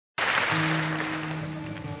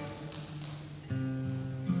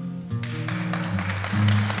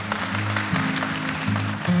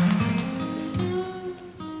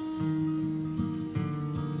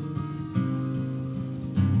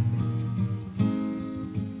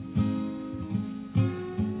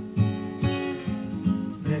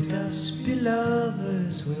be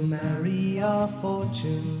lovers, we'll marry our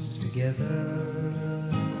fortunes together.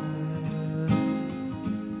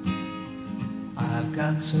 I've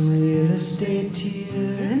got some real estate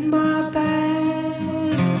here in my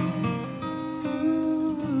bag.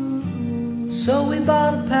 So we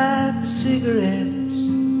bought a pack of cigarettes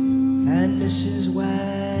and Mrs.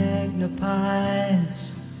 Wagner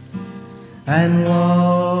pies, and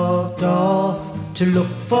walked off to look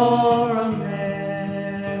for America.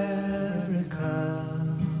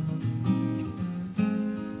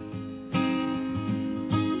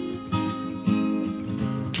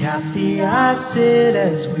 Kathy, I said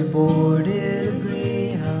as we boarded a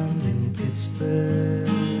Greyhound in Pittsburgh,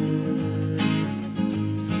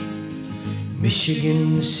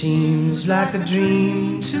 Michigan seems like a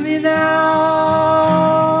dream to me now.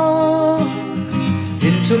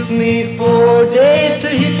 It took me 4 days to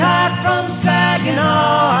hitchhike from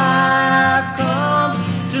Saginaw. I've come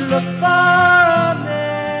to look for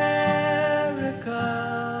America.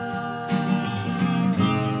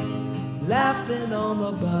 Laughing on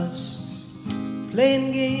the bus,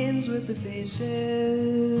 playing games with the faces.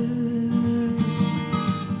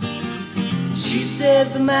 She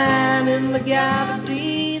said the man in the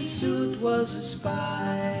gabardine suit was a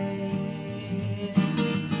spy.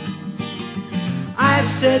 I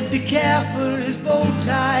said, be careful, his bow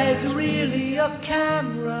tie is really a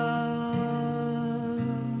camera.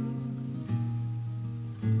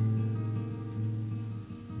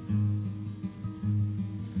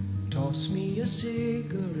 Toss me a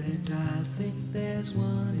cigarette, I think there's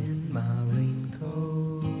one in my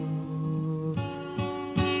raincoat.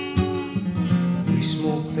 We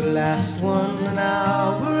smoked the last one an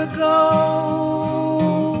hour ago.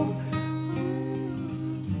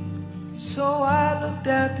 So I looked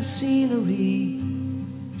at the scenery,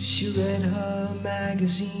 she read her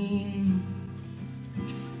magazine,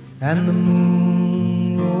 and the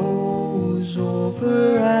moon rose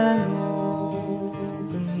over an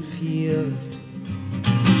open field.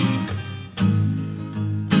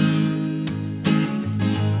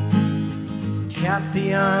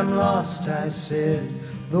 Kathy, I'm lost, I said,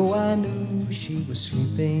 though I knew she was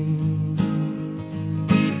sleeping.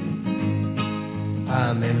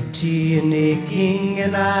 I'm empty and aching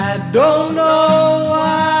and I don't know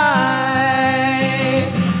why.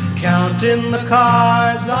 Counting the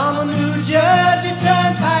cars on the